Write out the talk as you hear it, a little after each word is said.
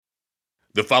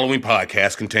The following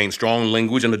podcast contains strong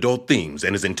language and adult themes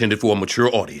and is intended for a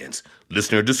mature audience.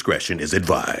 Listener discretion is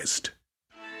advised.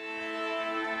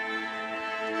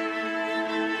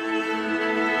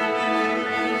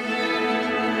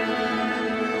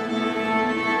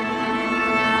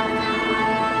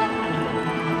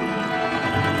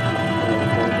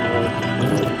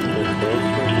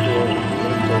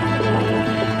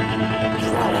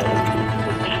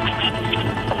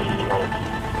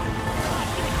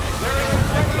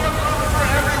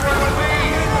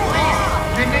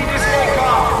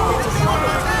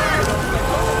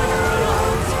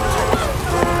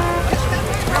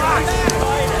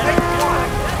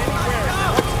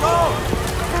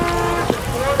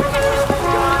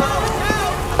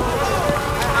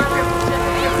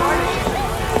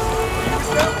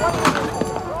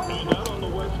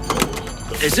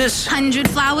 Is this? 100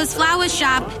 Flowers Flower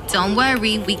Shop. Don't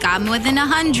worry, we got more than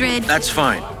 100. That's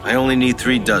fine. I only need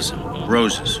 3 dozen.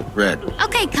 Roses, red.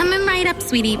 Okay, coming right up,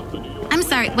 sweetie. I'm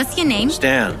sorry, what's your name?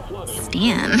 Stan.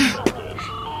 Stan.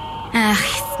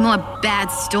 It's more bad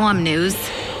storm news.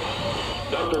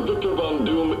 Dr. Victor Von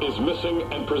Doom is missing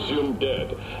and presumed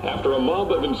dead after a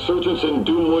mob of insurgents in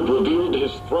Doomwood revealed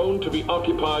his throne to be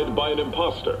occupied by an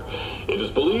imposter. It is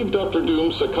believed Dr.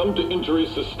 Doom succumbed to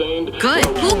injuries sustained... Good,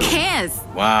 who cares?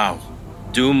 Wow.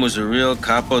 Doom was a real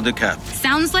capo de cap.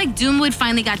 Sounds like Doomwood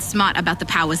finally got smart about the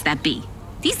powers that be.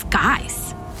 These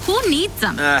guys, who needs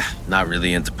them? Not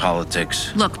really into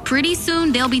politics. Look, pretty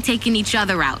soon they'll be taking each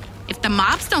other out. If the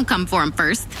mobs don't come for them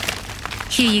first.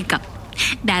 Here you go.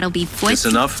 That'll be 40. Is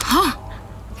this enough? Oh,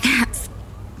 that's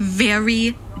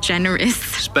very generous.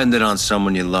 Spend it on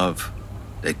someone you love.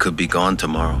 They could be gone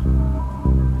tomorrow.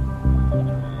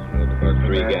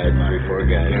 3 guys, 3, 4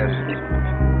 guys.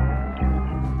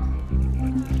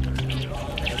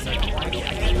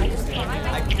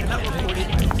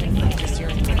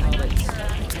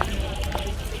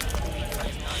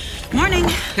 Morning.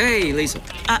 Hey, Lisa.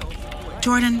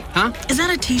 Jordan. Huh? Is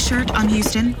that a t-shirt on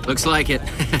Houston? Looks like it.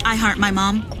 I Heart My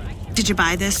Mom. Did you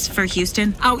buy this for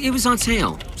Houston? Oh, it was on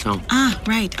sale, so.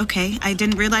 Right, okay. I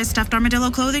didn't realize stuffed armadillo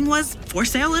clothing was for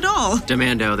sale at all.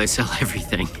 Demando, they sell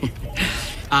everything.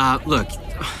 Look,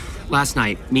 last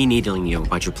night, me needling you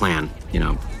about your plan,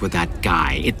 with that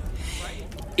guy.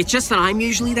 It's just that I'm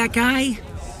usually that guy,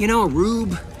 a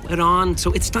rube, let on,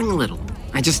 so it stung a little.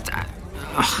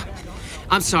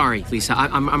 I'm sorry, Lisa.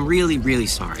 I'm really, really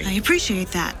sorry. I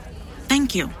appreciate that.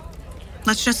 Thank you.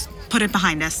 Let's just put it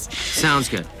behind us. Sounds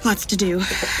good. Lots to do.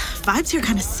 Vibes here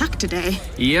kind of suck today.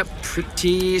 Yep,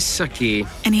 pretty sucky.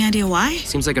 Any idea why?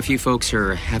 Seems like a few folks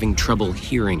are having trouble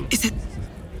hearing. Is it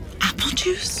apple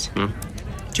juice?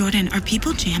 Jordan, are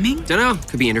people jamming? Dunno.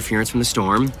 Could be interference from the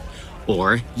storm.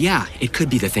 Or, yeah, it could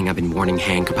be the thing I've been warning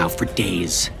Hank about for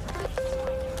days.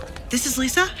 This is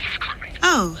Lisa?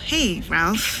 Oh, hey,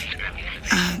 Ralph.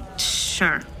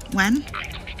 Sure. When?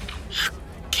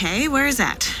 Okay, where is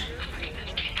that?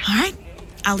 All right,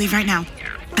 I'll leave right now.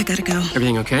 I gotta go.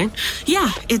 Everything okay? Yeah,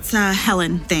 it's a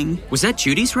Helen thing. Was that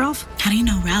Judy's Ralph? How do you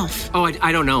know Ralph? Oh,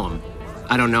 I don't know him.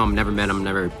 I don't know him, never met him,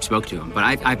 never spoke to him. But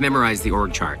I've memorized the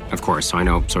org chart, of course, so I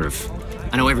know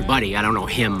everybody. I don't know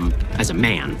him as a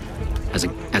man.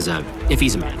 If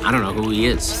he's a man. I don't know who he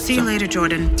is. See you later,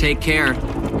 Jordan. Take care.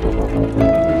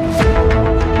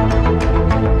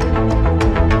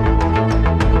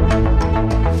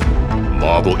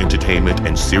 Marvel Entertainment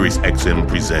and Sirius XM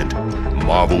present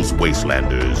Marvel's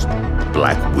Wastelanders,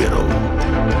 Black Widow.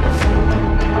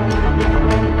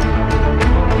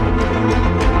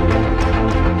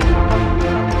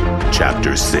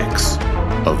 Chapter 6,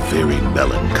 A Very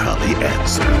Melancholy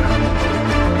Answer.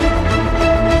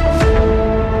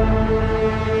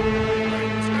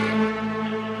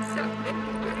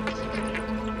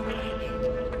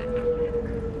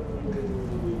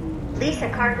 Lisa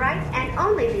Cartwright and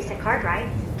only Lisa Cartwright,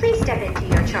 please step into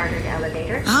your chartered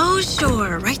elevator. Oh,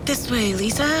 sure. Right this way,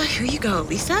 Lisa. Here you go,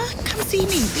 Lisa. Come see me,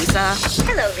 Lisa.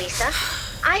 Hello, Lisa.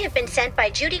 I have been sent by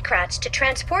Judy Kratz to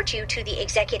transport you to the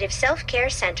Executive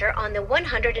Self-Care Center on the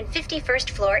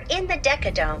 151st floor in the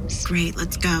Decadomes. Great,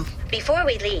 let's go. Before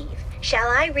we leave, shall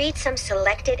I read some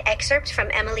selected excerpts from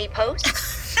Emily Post?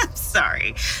 I'm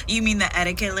sorry. You mean the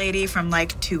etiquette lady from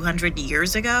 200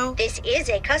 years ago? This is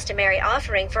a customary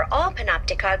offering for all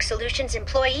Panopticog Solutions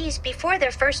employees before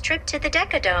their first trip to the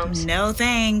Decadomes. No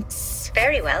thanks.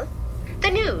 Very well.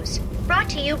 The news, brought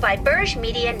to you by Burge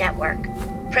Media Network.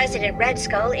 President Red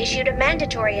Skull issued a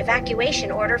mandatory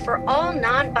evacuation order for all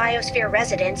non-biosphere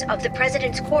residents of the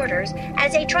President's quarters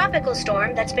as a tropical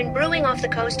storm that's been brewing off the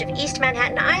coast of East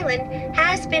Manhattan Island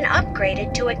has been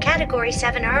upgraded to a Category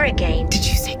 7 hurricane. Did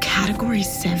you say Category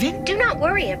 7? Do not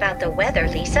worry about the weather,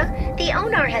 Lisa. The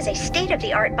ONAR has a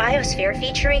state-of-the-art biosphere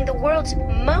featuring the world's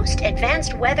most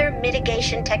advanced weather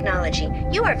mitigation technology.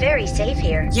 You are very safe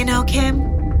here. You know,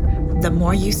 Kim, the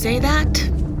more you say that,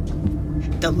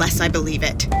 the less I believe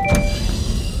it.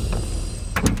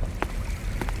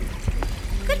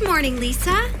 Good morning,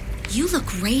 Lisa. You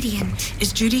look radiant.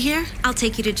 Is Judy here? I'll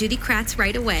take you to Judy Kratz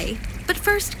right away. But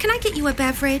first, can I get you a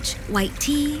beverage? White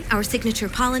tea, our signature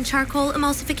pollen charcoal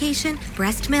emulsification,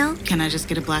 breast milk? Can I just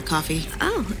get a black coffee?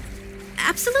 Oh,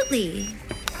 absolutely.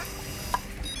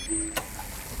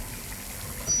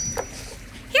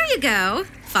 Here you go.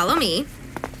 Follow me.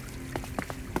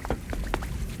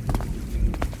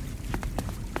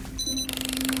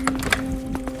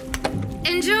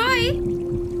 Enjoy!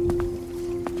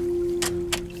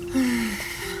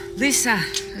 Lisa,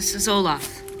 this is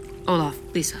Olaf. Olaf,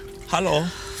 Lisa. Hello.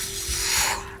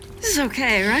 This is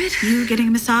okay, right? You getting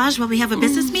a massage while we have a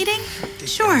business meeting?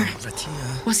 Sure.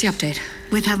 What's the update?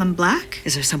 With Helen Black?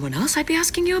 Is there someone else I'd be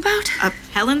asking you about?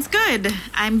 Helen's good.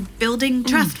 I'm building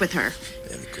trust with her.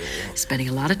 Very good. Spending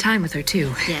a lot of time with her,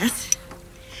 too. Yes.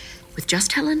 With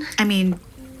just Helen? I mean,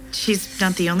 she's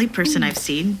not the only person I've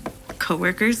seen.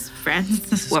 Coworkers,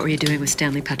 friends. What were you doing with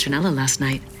Stanley Petronella last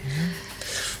night?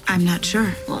 I'm not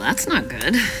sure. Well, that's not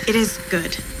good. It is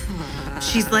good.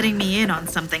 She's letting me in on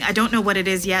something. I don't know what it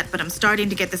is yet, but I'm starting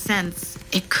to get the sense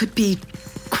it could be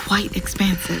quite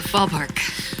expansive. Ballpark.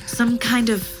 Some kind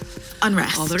of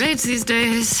unrest. All the rage these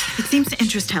days. It seems to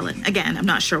interest Helen. Again, I'm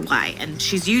not sure why. And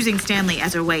she's using Stanley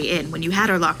as her way in. When you had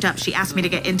her locked up, she asked me to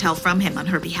get intel from him on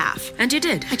her behalf. And you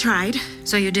did? I tried.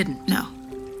 So you didn't? No.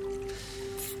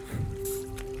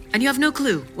 And you have no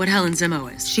clue what Helen's MO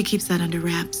is? She keeps that under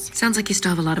wraps. Sounds like you still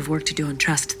have a lot of work to do on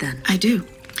trust, then. I do.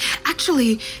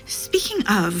 Actually, speaking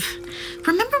of,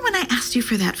 remember when I asked you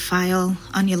for that file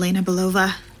on Yelena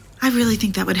Belova? I really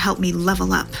think that would help me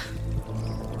level up.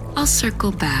 I'll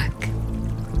circle back.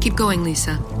 Keep going,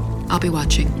 Lisa. I'll be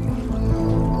watching.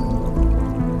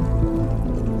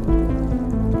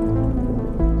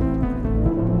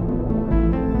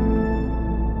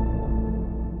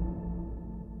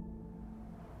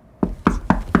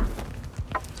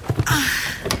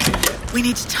 We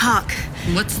need to talk.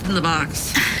 What's in the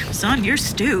box? It's on your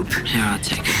stoop. Here, I'll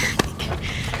take it.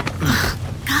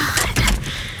 God.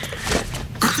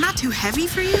 That's not too heavy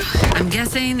for you? I'm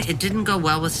guessing it didn't go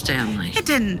well with Stanley. It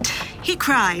didn't. He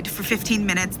cried for 15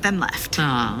 minutes, then left.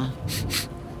 Aw.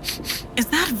 Is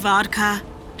that vodka?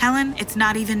 Helen, it's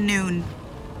not even noon.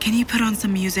 Can you put on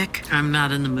some music? I'm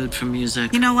not in the mood for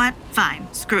music. You know what?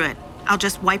 Fine. Screw it. I'll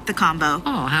just wipe the combo.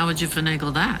 Oh, how would you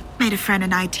finagle that? Made a friend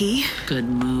in IT. Good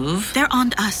move. They're on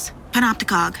to us.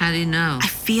 Panopticog. How do you know? I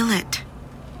feel it.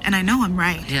 And I know I'm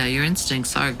right. Yeah, your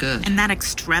instincts are good. And that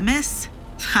extremis?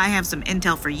 I have some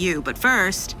intel for you, but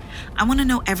first, I want to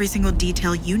know every single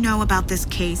detail you know about this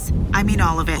case. I mean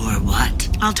all of it. Or what?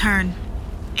 I'll turn.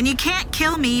 And you can't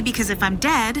kill me because if I'm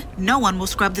dead, no one will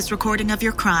scrub this recording of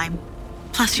your crime.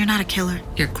 Plus, you're not a killer.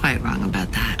 You're quite wrong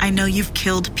about that. I know you've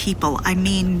killed people. I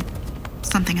mean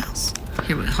something else.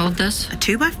 Here, wait, hold this. A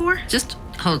 2x4? Just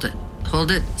hold it. Hold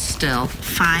it still.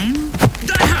 Fine.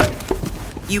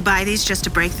 You buy these just to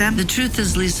break them? The truth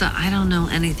is, Lisa, I don't know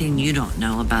anything you don't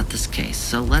know about this case.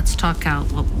 So let's talk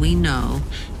out what we know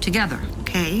together.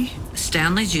 Okay.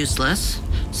 Stanley's useless.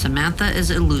 Samantha is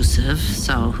elusive.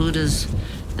 So who does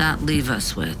that leave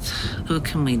us with? Who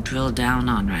can we drill down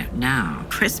on right now?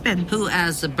 Crispin. Who,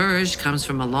 as the Burge, comes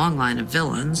from a long line of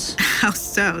villains. How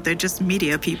so? They're just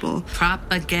media people.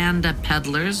 Propaganda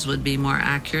peddlers would be more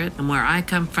accurate. And where I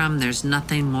come from, there's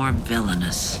nothing more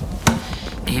villainous.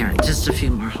 Here, just a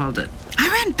few more. Hold it. I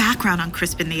ran background on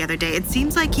Crispin the other day. It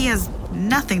seems like he has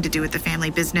nothing to do with the family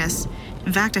business.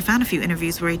 In fact, I found a few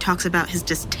interviews where he talks about his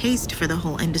distaste for the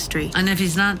whole industry. And if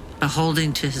he's not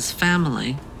beholden to his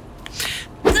family...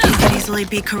 He could easily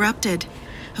be corrupted.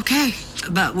 Okay.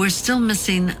 But we're still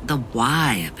missing the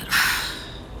why of it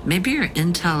all. Maybe your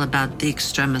intel about the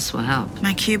extremists will help.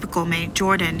 My cubicle mate,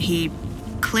 Jordan, he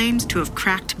claims to have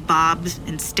cracked Bob's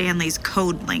and Stanley's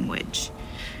code language.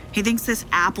 He thinks this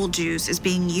apple juice is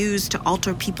being used to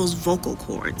alter people's vocal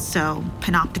cords, so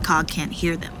Panopticog can't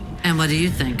hear them. And what do you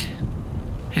think?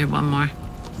 Here, one more.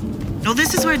 Well,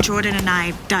 this is where Jordan and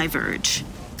I diverge.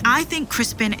 I think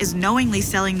Crispin is knowingly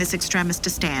selling this extremist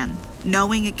to Stan,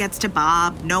 knowing it gets to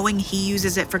Bob, knowing he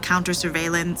uses it for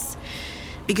counter-surveillance.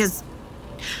 Because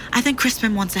I think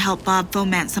Crispin wants to help Bob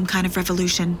foment some kind of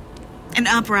revolution. An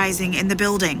uprising in the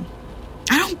building.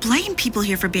 I don't blame people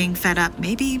here for being fed up.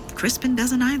 Maybe Crispin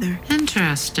doesn't either.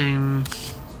 Interesting.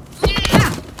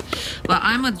 Yeah. Well,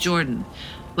 I'm with Jordan.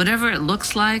 Whatever it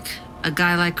looks like, a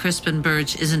guy like Crispin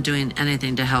Burge isn't doing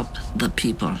anything to help the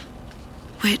people.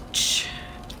 Which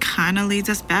kind of leads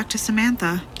us back to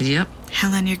Samantha. Yep.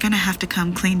 Helen, you're gonna have to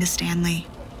come clean to Stanley.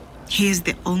 He is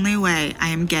the only way I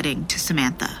am getting to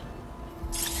Samantha.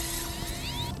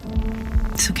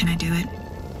 So can I do it?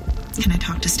 Can I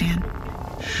talk to Stan?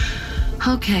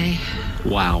 Okay.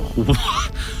 Wow.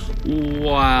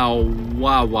 Wow.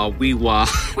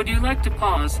 Would you like to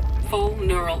pause full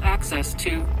neural access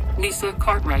to Lisa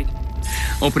Cartwright?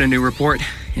 Open a new report.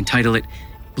 Entitle it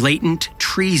Blatant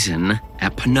Treason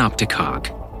at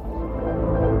Panopticog.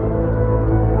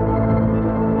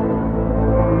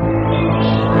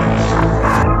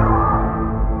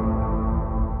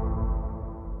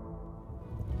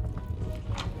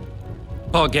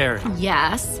 Bulgaria.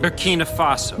 Yes. Burkina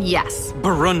Faso. Yes.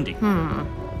 Burundi.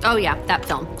 Oh, yeah, that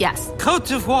film. Yes. Cote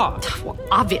d'Ivoire. Well,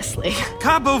 obviously.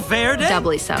 Cabo Verde?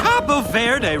 Doubly so. Cabo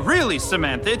Verde? Really,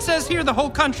 Samantha? It says here the whole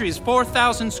country is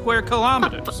 4,000 square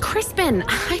kilometers. But Crispin,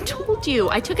 I told you.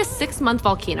 I took a 6-month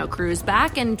volcano cruise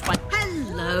back in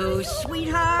Hello,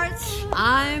 sweethearts.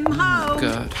 I'm home.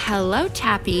 Good. Hello,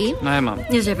 Tappy. Hi, Mom.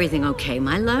 Is everything okay,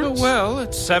 my love? Well,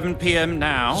 it's 7 p.m.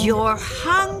 now. You're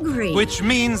hungry. Which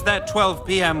means that 12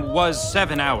 p.m. was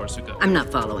 7 hours ago. I'm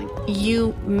not following.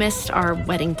 You missed our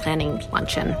wedding planning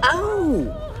luncheon.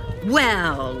 Oh.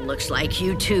 Well, looks like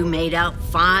you two made out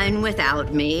fine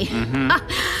without me.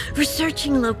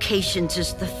 Researching locations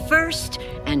is the first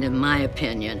and, in my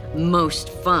opinion, most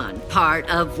fun part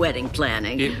of wedding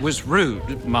planning. It was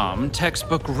rude, Mom.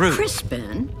 Textbook rude.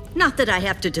 Crispin, not that I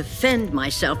have to defend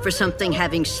myself for something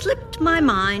having slipped my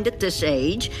mind at this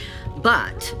age,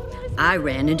 but I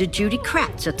ran into Judy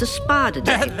Kratz at the spa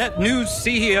today. That new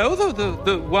CEO,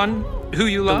 the one who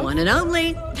you love? The one and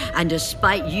only. And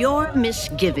despite your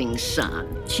misgivings,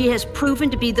 son, she has proven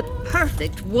to be the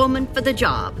perfect woman for the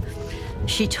job.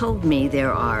 She told me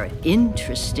there are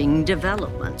interesting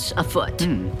developments afoot,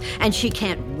 and she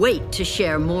can't wait to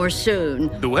share more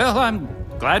soon. Well, I'm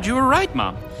glad you were right,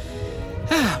 Mom.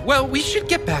 Well, we should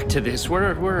get back to this.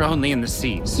 We're only in the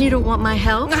seas. You don't want my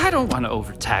help? I don't want to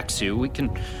overtax you. We can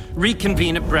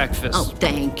reconvene at breakfast. Oh,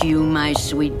 thank you, my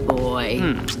sweet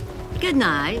boy. Good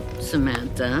night,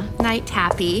 Samantha. Night,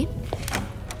 Tappy.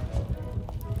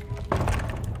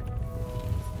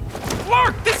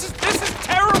 Look, this is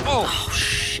terrible. Oh,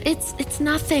 shh. It's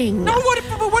nothing. No,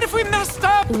 what if we messed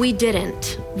up? We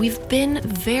didn't. We've been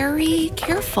very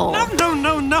careful.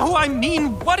 No. I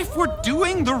mean, what if we're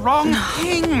doing the wrong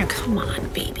thing? Come on,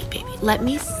 baby. Let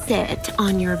me sit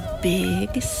on your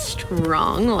big,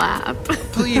 strong lap.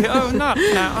 Please, not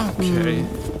now. Okay.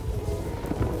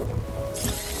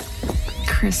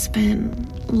 Crispin,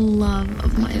 love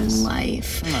of my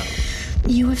life. No.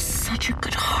 You have such a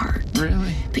good heart.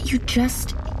 Really? But you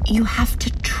have to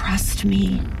trust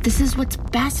me. This is what's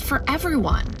best for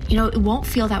everyone. It won't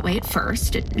feel that way at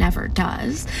first. It never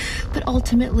does. But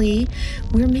ultimately,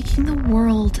 we're making the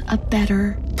world a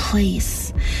better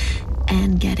place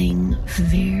and getting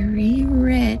very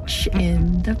rich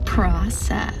in the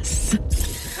process.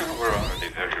 We're already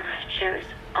very rich. There's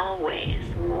always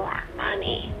more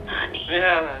money, honey.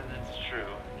 Yeah, that's true.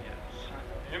 Yes.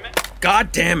 Hear me?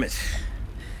 God damn it.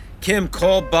 Kim,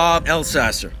 call Bob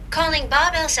Elsasser. Calling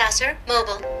Bob Elsasser,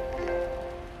 mobile.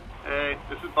 Hey,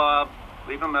 this is Bob.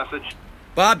 Leave a message.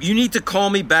 Bob, you need to call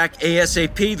me back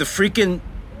ASAP.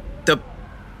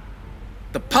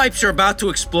 The pipes are about to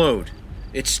explode.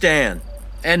 It's Stan.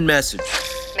 End message.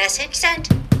 Message sent.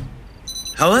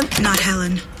 Helen? Not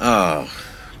Helen. Oh,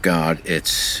 God,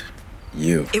 it's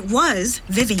you. It was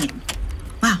Vivian.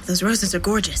 Wow, those roses are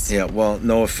gorgeous. Yeah, well,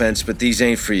 no offense, but these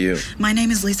ain't for you. My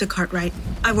name is Lisa Cartwright.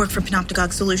 I work for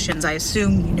Panopticog Solutions. I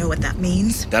assume you know what that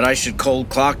means. That I should cold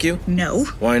clock you? No.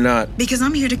 Why not? Because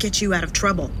I'm here to get you out of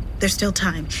trouble. There's still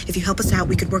time. If you help us out,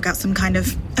 we could work out some kind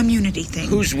of immunity thing.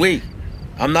 Who's we?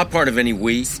 I'm not part of any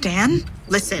we. Stan,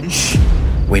 listen.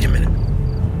 Wait a minute.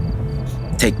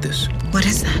 Take this. What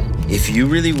is that? If you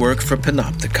really work for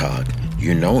Panopticog,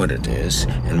 you know what it is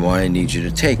and why I need you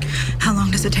to take it. How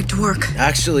long does it take to work?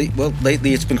 Actually, well,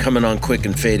 lately it's been coming on quick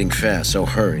and fading fast, so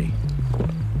hurry.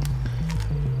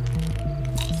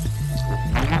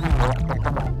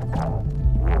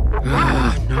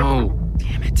 No.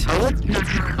 Damn it.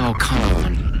 Oh, come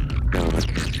on.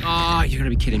 Oh, you're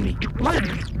gonna be kidding me.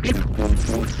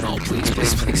 Oh,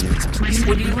 please.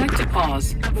 Would you like to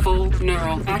pause full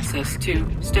neural access to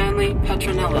Stanley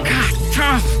Petronella?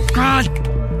 God!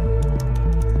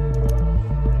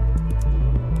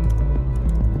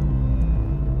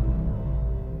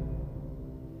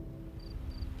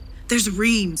 There's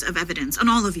reams of evidence on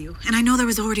all of you. And I know there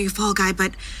was already a fall guy,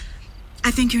 but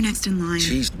I think you're next in line.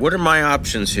 Jeez, what are my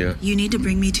options here? You need to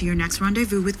bring me to your next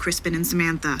rendezvous with Crispin and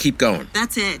Samantha. Keep going.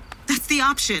 That's it. That's the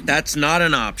option. That's not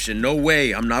an option. No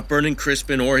way. I'm not burning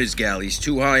Crispin or his gal. He's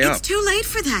too high up. It's too late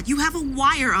for that. You have a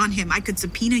wire on him. I could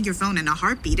subpoena your phone in a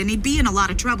heartbeat, and he'd be in a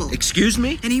lot of trouble. Excuse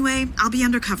me? Anyway, I'll be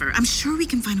undercover. I'm sure we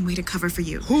can find a way to cover for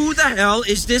you. Who the hell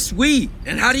is this we?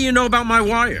 And how do you know about my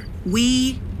wire?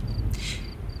 We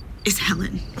is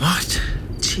Helen. What?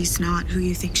 She's not who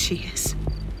you think she is.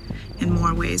 In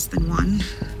more ways than one.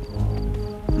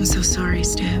 I'm so sorry,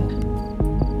 Stan.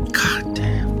 God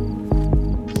damn.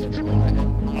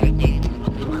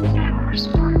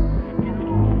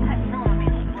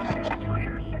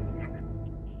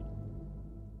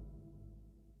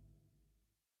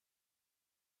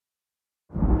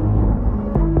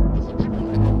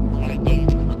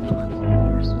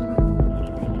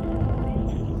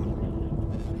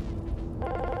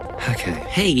 Okay.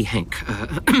 Hey, Hank.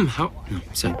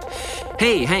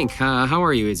 Hey, Hank. How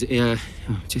are you? My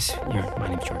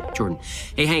name's Jordan. Jordan.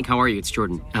 Hey, Hank. How are you? It's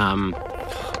Jordan.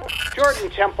 Jordan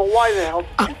Temple, why the hell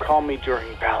did you call me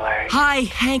during ballet? Hi,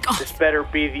 Hank. Oh. This better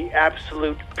be the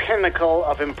absolute pinnacle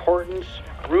of importance.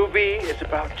 Ruby is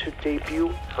about to debut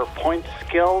her point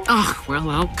skills. Oh, well,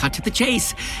 I'll cut to the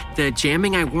chase. The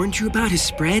jamming I warned you about has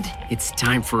spread. It's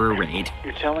time for a raid.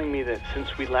 You're telling me that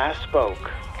since we last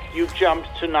spoke, you've jumped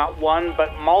to not one,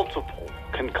 but multiple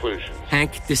conclusions.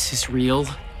 Hank, this is real,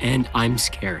 and I'm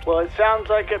scared. Well, it sounds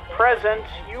like at present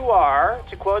you are,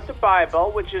 to quote the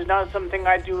Bible, which is not something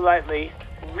I do lightly,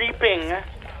 reaping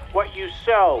what you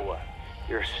sow.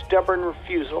 Your stubborn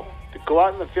refusal to go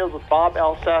out in the field with Bob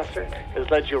Elsasser has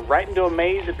led you right into a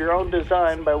maze of your own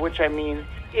design, by which I mean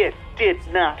it did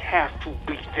not have to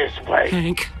be this way.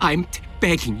 Hank, I'm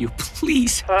begging you,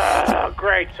 please.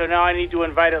 Great. So now I need to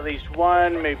invite at least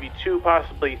one, maybe two,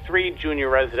 possibly three junior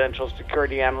residential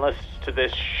security analysts to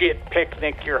this shit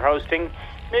picnic you're hosting.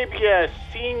 Maybe a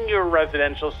senior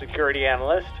residential security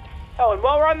analyst. Oh, and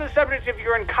while we're on the subject of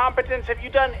your incompetence, have you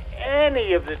done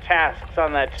any of the tasks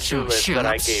on that to-do list that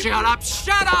I gave you?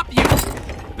 Shut up, you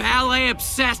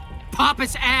ballet-obsessed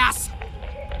pompous ass!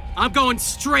 I'm going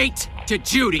straight to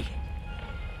Judy.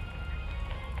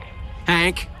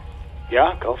 Hank?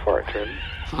 Yeah, go for it, Jordan.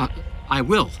 I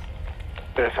will.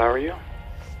 But if I were you,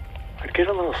 I'd get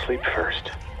a little sleep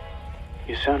first.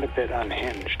 You sound a bit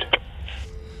unhinged.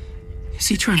 Is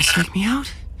he trying to psych me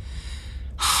out?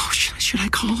 Oh, should I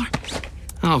call her?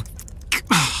 Oh,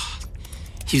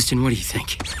 Houston, what do you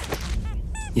think?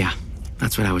 Yeah,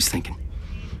 that's what I was thinking.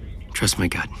 Trust my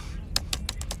gut.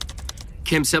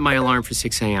 Kim, set my alarm for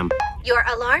 6 a.m. Your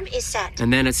alarm is set.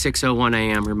 And then at 6:01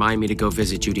 a.m., remind me to go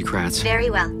visit Judy Kratz. Very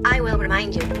well. I will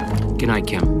remind you. Good night,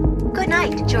 Kim. Good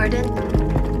night, Jordan.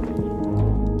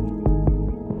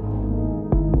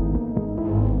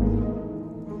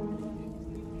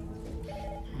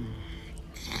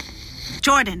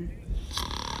 Jordan!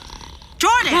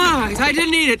 I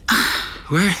didn't eat it.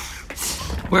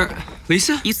 Where?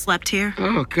 Lisa? You slept here?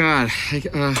 Oh, God.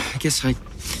 I guess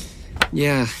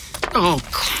yeah. Oh,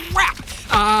 crap!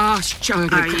 Are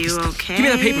you okay? Give me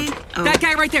that paper. Oh. That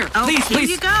guy right there. Oh, Please. Here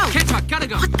you go. Can't talk. Gotta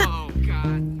go. What the? Oh,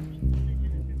 God.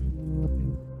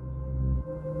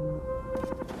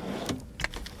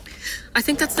 I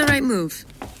think that's the right move.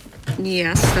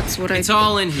 Yes, that's what It's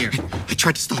all in here. I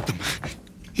tried to stop him.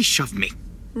 He shoved me.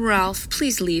 Ralph,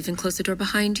 please leave and close the door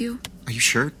behind you. Are you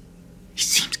sure? He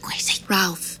seems crazy.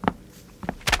 Ralph.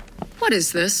 What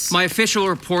is this? My official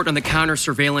report on the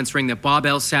counter-surveillance ring that Bob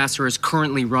Elsasser is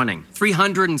currently running.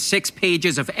 306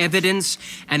 pages of evidence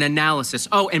and analysis.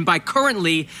 Oh, and by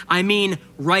currently, I mean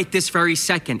right this very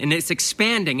second. And it's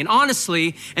expanding. And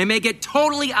honestly, it may get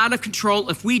totally out of control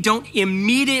if we don't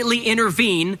immediately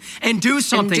intervene and do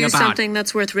something about it. And do something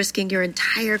that's worth risking your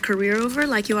entire career over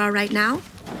like you are right now?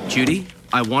 Judy,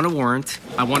 I want a warrant.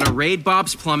 I want to raid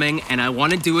Bob's Plumbing, and I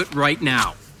want to do it right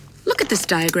now. Look at this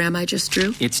diagram I just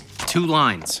drew. It's 2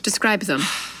 lines. Describe them.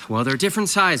 Well, they're different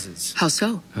sizes. How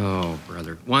so? Oh,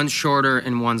 brother. One's shorter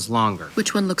and one's longer.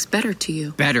 Which one looks better to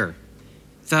you? Better.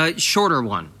 The shorter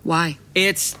one. Why?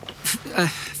 It's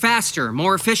faster,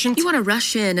 more efficient. You want to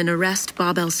rush in and arrest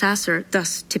Bob Elsasser,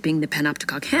 thus tipping the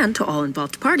panopticon hand to all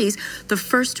involved parties, the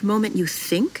first moment you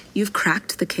think you've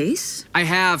cracked the case? I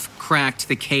have cracked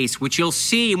the case, which you'll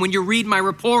see when you read my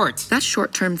report. That's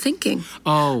short-term thinking.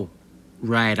 Oh,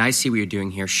 right. I see what you're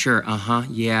doing here. Sure.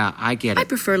 Yeah, I get it. I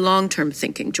prefer long-term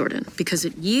thinking, Jordan, because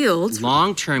it yields...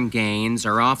 Long-term gains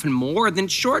are often more than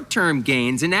short-term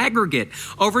gains in aggregate.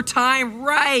 Over time,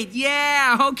 right.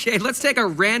 Yeah, okay. Let's take a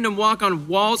random walk on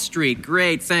Wall Street.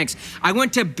 Great, thanks. I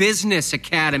went to Business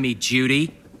Academy,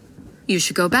 Judy. You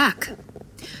should go back.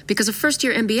 Because a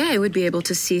first-year MBA would be able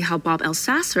to see how Bob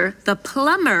Elsasser, the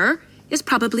plumber, is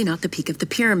probably not the peak of the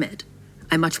pyramid.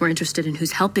 I'm much more interested in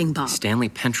who's helping Bob. Stanley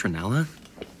Petronella?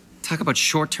 Talk about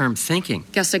short-term thinking.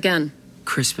 Guess again.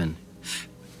 Crispin.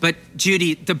 But,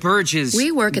 Judy, the Burges...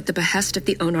 We work at the behest of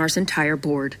the ONAR's entire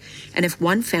board. And if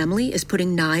one family is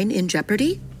putting 9 in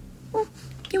jeopardy, well,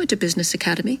 you went to Business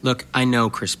Academy. Look, I know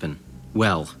Crispin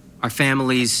well. Our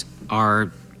families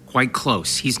are quite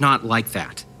close. He's not like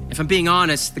that. If I'm being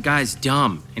honest, the guy's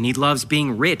dumb, and he loves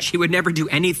being rich. He would never do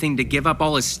anything to give up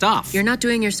all his stuff. You're not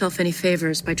doing yourself any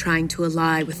favors by trying to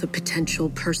ally with a potential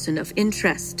person of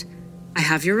interest. I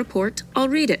have your report. I'll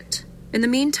read it. In the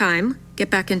meantime, get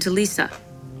back into Lisa.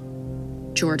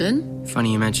 Jordan?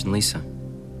 Funny you mentioned Lisa.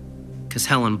 Because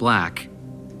Helen Black,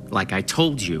 like I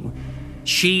told you,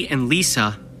 she and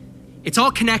Lisa, it's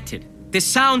all connected. This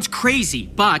sounds crazy,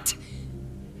 but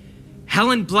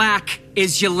Helen Black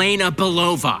is Yelena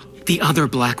Belova, the other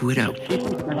Black Widow.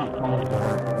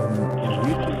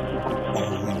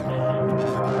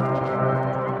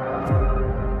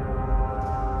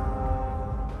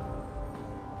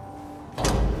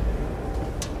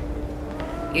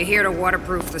 You here to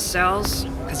waterproof the cells?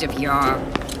 Because if you are,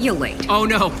 you're late. Oh,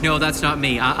 no, that's not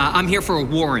me. I'm here for a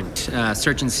warrant.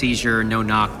 Search and seizure, no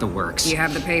knock, the works. You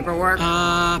have the paperwork?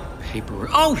 Paperwork.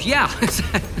 Oh, yeah,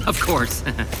 of course.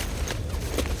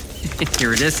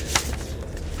 Here it is.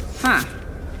 Huh.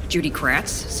 Judy Kratz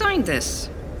signed this.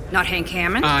 Not Hank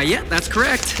Hammond? Yeah, that's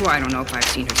correct. Well, I don't know if I've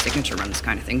seen her signature on this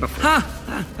kind of thing before.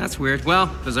 That's weird. Well,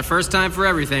 there's a first time for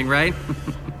everything, right?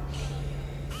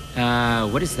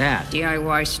 What is that?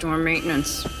 DIY store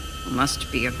maintenance.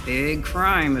 Must be a big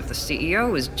crime if the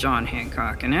CEO is John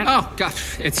Hancock in it. Oh, God,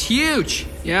 it's huge.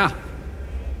 Yeah.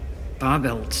 Bob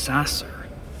Elsasser.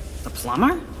 The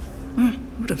plumber?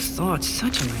 Would have thought,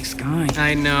 such a nice guy.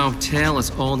 I know. Tale as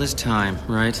old as time,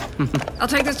 right? I'll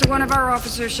take this to one of our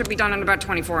officers. Should be done in about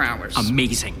 24 hours.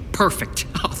 Amazing. Perfect.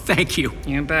 Oh, thank you.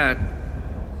 You bet.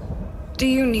 Do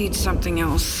you need something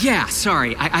else? Yeah,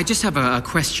 sorry. I just have a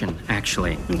question,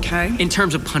 actually. Okay. In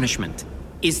terms of punishment,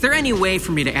 is there any way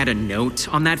for me to add a note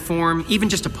on that form, even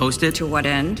just to post it? To what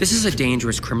end? This is a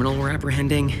dangerous criminal we're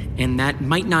apprehending, and that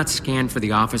might not scan for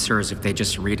the officers if they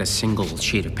just read a single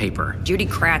sheet of paper. Judy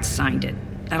Kratz signed it.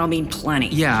 That'll mean plenty.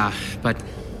 Yeah, but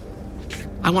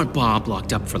I want Bob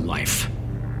locked up for life.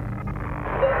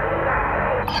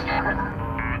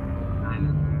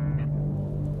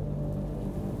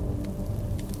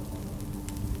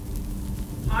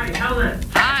 Hi, Helen.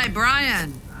 Hi,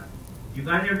 Brian. You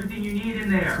got everything you need in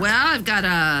there. Well, I've got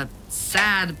a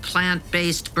sad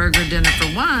plant-based burger dinner for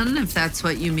one, if that's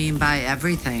what you mean by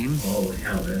everything. Oh,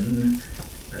 Helen.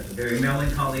 That's a very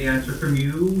melancholy answer from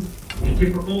you.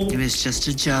 Atypical. It was just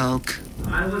a joke.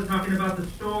 I was talking about the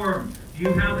storm. Do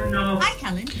you have enough? Hi,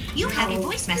 Helen. You have a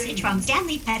voice message from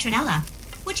Stanley Petronella.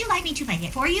 Would you like me to play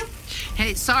it for you?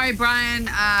 Hey, sorry, Brian.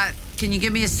 Can you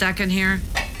give me a second here?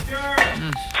 Sure.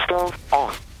 Stove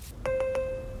on.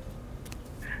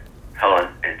 Helen,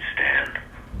 it's Stan.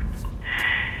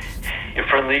 Your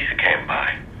friend Lisa came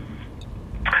by.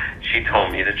 She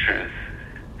told me the truth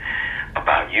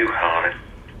about you, Helen.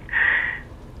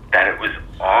 That it was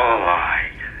all a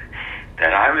lie.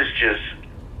 That I was just...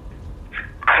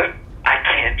 I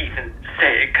can't even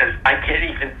say it because I can't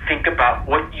even think about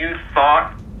what you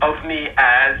thought of me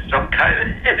as some kind of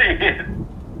idiot.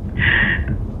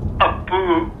 A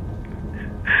boob.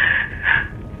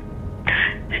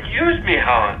 You used me,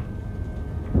 Helen.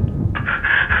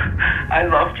 I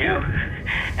loved you,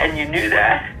 and you knew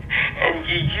that, and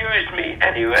you used me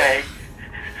anyway.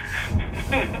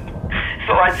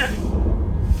 So I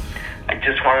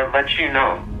just want to let you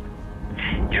know,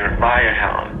 you're a liar,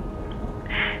 Helen,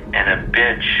 and a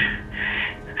bitch.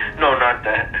 No, not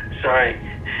that. Sorry.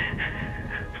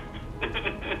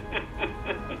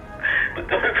 But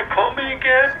don't ever call me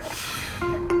again.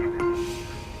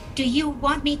 Do you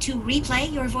want me to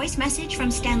replay your voice message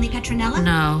from Stanley Petronella?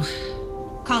 No.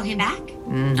 Call him back?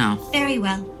 No. Very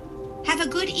well. Have a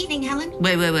good evening, Helen.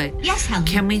 Wait. Yes, Helen.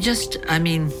 Can we just,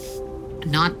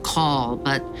 not call,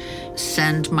 but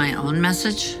send my own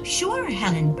message? Sure,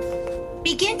 Helen.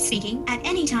 Begin speaking at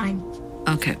any time.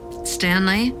 Okay.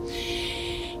 Stanley,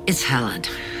 it's Helen.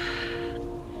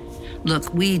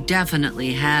 Look, we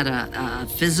definitely had a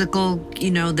physical,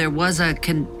 there was a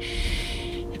damn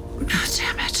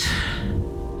it.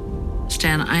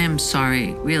 Stan, I am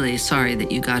sorry, really sorry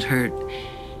that you got hurt.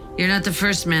 You're not the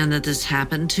first man that this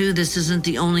happened to. This isn't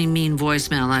the only mean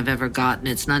voicemail I've ever gotten.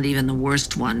 It's not even the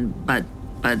worst one, but,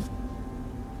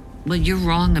 well, you're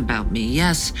wrong about me.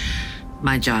 Yes,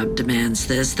 my job demands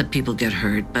this, that people get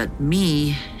hurt, but me,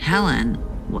 Helen,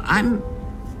 Well, I'm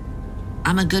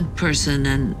a good person,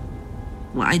 and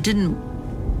I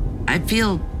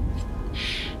feel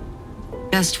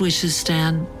best wishes,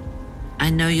 Stan. I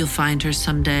know you'll find her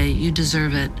someday. You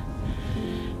deserve it.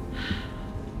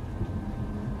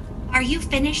 Are you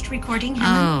finished recording,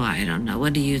 Helen? Oh, I don't know.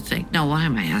 What do you think? No, why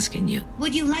am I asking you?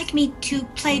 Would you like me to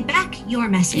play back your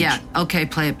message? Yeah, okay,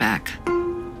 play it back.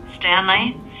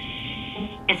 Stanley,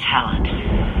 it's Helen.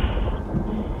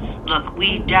 Look,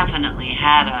 we definitely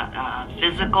had a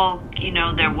physical,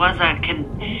 there was a damn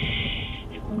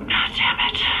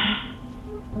it.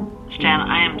 Stan,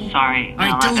 I am sorry. All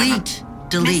right, delete.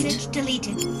 Message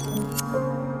deleted.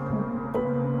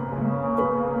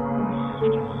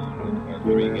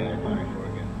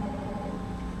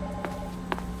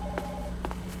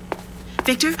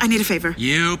 Victor, I need a favor.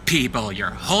 You people, your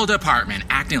whole department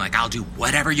acting like I'll do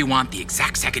whatever you want the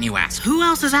exact second you ask. Who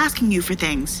else is asking you for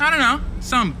things? I don't know.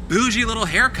 Some bougie little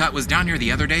haircut was down here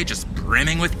the other day just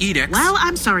brimming with edicts. Well,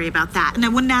 I'm sorry about that, and I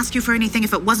wouldn't ask you for anything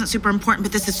if it wasn't super important,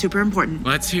 but this is super important.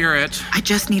 Let's hear it. I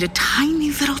just need a tiny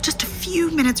little, just a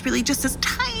few minutes really, just this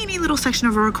tiny little section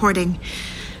of a recording.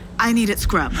 I need it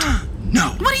scrubbed.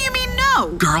 No. What do you mean no?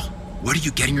 Girl, what are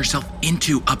you getting yourself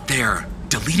into up there?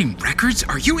 Deleting records?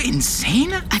 Are you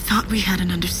insane? I thought we had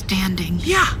an understanding.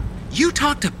 Yeah. You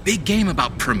talked a big game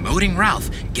about promoting Ralph,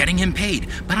 getting him paid,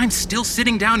 but I'm still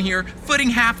sitting down here footing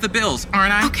half the bills,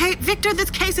 aren't I? Okay, Victor, this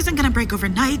case isn't gonna break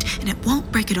overnight, and it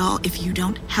won't break at all if you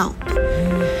don't help.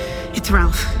 It's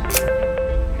Ralph.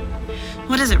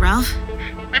 What is it, Ralph?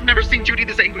 I've never seen Judy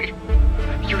this angry.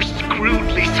 You're screwed,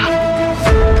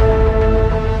 Lisa.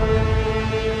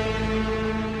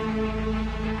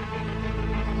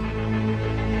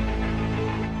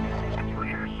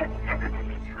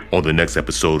 On the next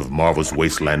episode of Marvel's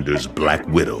Wastelanders Black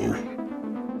Widow.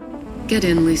 Get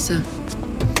in, Lisa.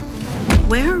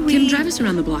 Where are we? Kim, drive us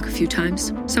around the block a few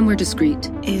times. Somewhere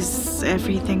discreet. Is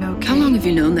everything okay? How long have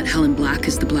you known that Helen Black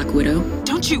is the Black Widow?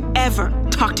 Don't you ever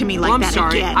talk to me like I'm that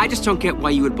sorry. again. I just don't get why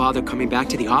you would bother coming back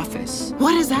to the office.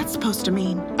 What is that supposed to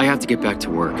mean? I have to get back to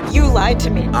work. You lied to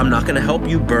me. I'm not gonna help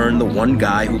you burn the one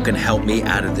guy who can help me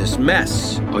out of this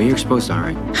mess. Oh, you're exposed, all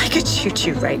right. I could shoot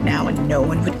you right now and no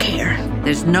one would care.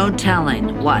 There's no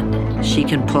telling what she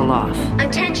can pull off.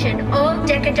 Attention, all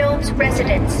Decadome's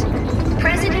residents.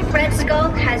 President Red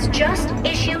Skull has just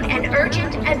issued an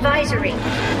urgent advisory.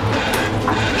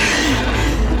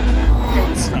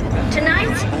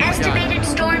 Tonight's estimated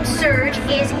storm surge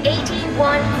is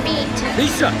 81 feet.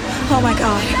 Lisa! Oh my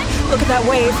god, look at that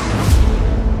wave.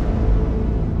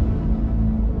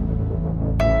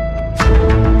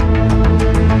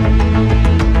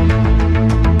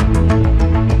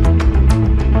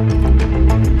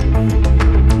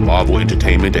 Marvel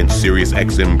Entertainment and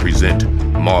SiriusXM present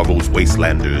Marvel's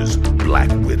Wastelanders Black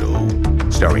Widow.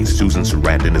 Starring Susan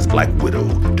Sarandon as Black Widow,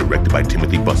 directed by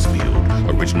Timothy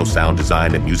Busfield. Original sound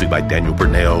design and music by Daniel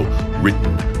Burnell,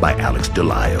 written by Alex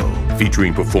DeLio.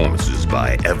 Featuring performances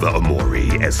by Eva Amori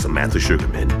as Samantha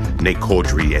Sugarman, Nate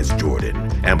Caudry as Jordan,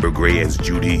 Amber Gray as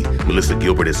Judy, Melissa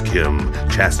Gilbert as Kim,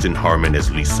 Chasten Harmon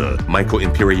as Lisa, Michael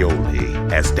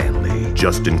Imperioli as Stanley,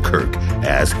 Justin Kirk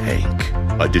as Hank.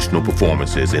 Additional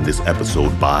performances in this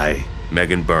episode by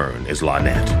Megan Byrne as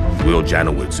Lynette, Will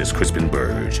Janowitz as Crispin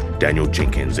Burge, Daniel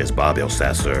Jenkins as Bob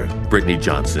Elsasser, Brittany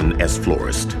Johnson as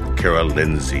Florist, Kara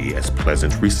Lindsay as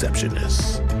Pleasant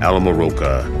Receptionist, Alma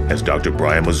Roca as Dr.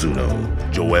 Brian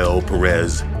Mizuno, Joel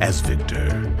Perez as Victor,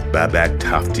 Babak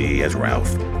Tafti as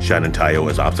Ralph, Shannon Tayo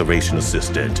as Observation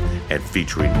Assistant, and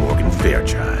featuring Morgan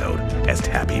Fairchild as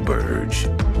Tappy Burge.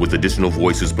 With additional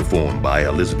voices performed by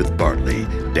Elizabeth Bartley,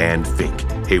 Dan Fink,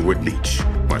 Hayward Leach,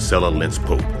 Marcella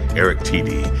Lentz-Pope, Eric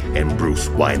Teedy, and Bruce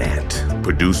Wynant.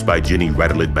 Produced by Jenny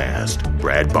Radelet-Bast,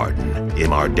 Brad Barton,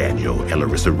 M.R. Daniel, and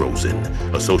Larissa Rosen.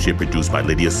 Associate produced by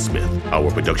Lydia Smith.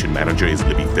 Our production manager is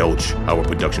Libby Felch. Our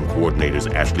production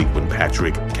coordinators Ashley Quinn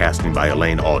Patrick. Casting by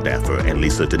Elaine Aldaffer and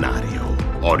Lisa Donadio.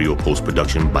 Audio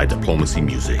post-production by Diplomacy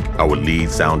Music. Our lead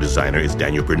sound designer is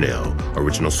Daniel Burnell.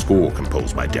 Original score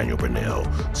composed by Daniel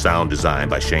Burnell. Sound design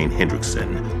by Shane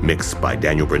Hendrickson. Mixed by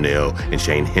Daniel Burnell and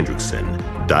Shane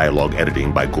Hendrickson. Dialogue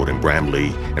editing by Gordon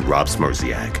Bramley and Rob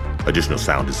Smerziak. Additional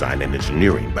sound design and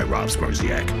engineering by Rob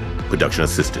Smerziak. Production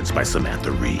assistance by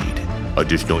Samantha Reed.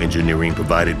 Additional engineering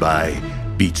provided by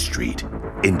Beat Street,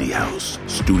 Indie House,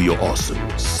 Studio Awesome,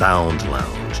 Sound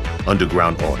Lounge,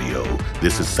 Underground Audio,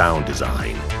 This Is Sound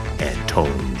Design, and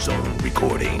Tone Zone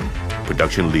Recording.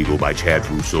 Production legal by Chad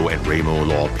Russo and Ramo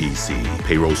Law PC.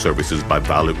 Payroll services by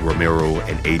Violet Romero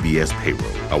and ABS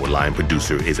Payroll. Our line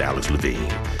producer is Alex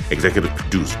Levine. Executive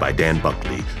produced by Dan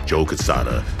Buckley, Joe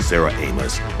Quesada, Sarah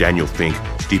Amos, Daniel Fink,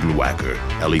 Stephen Wacker,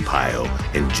 Ellie Pyle,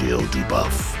 and Jill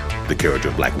Dubuff. The character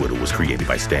of Black Widow was created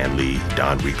by Stan Lee,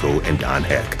 Don Rico, and Don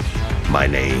Heck. My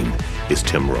name is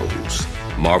Tim Rose.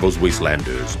 Marvel's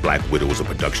Wastelanders, Black Widow is a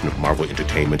production of Marvel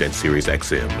Entertainment and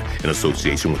SiriusXM in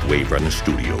association with Wave Runner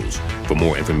Studios. For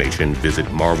more information,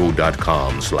 visit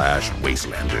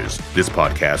marvel.com/wastelanders. This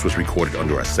podcast was recorded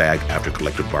under a SAG-AFTRA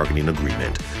collective bargaining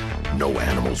agreement. No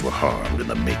animals were harmed in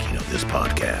the making of this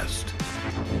podcast.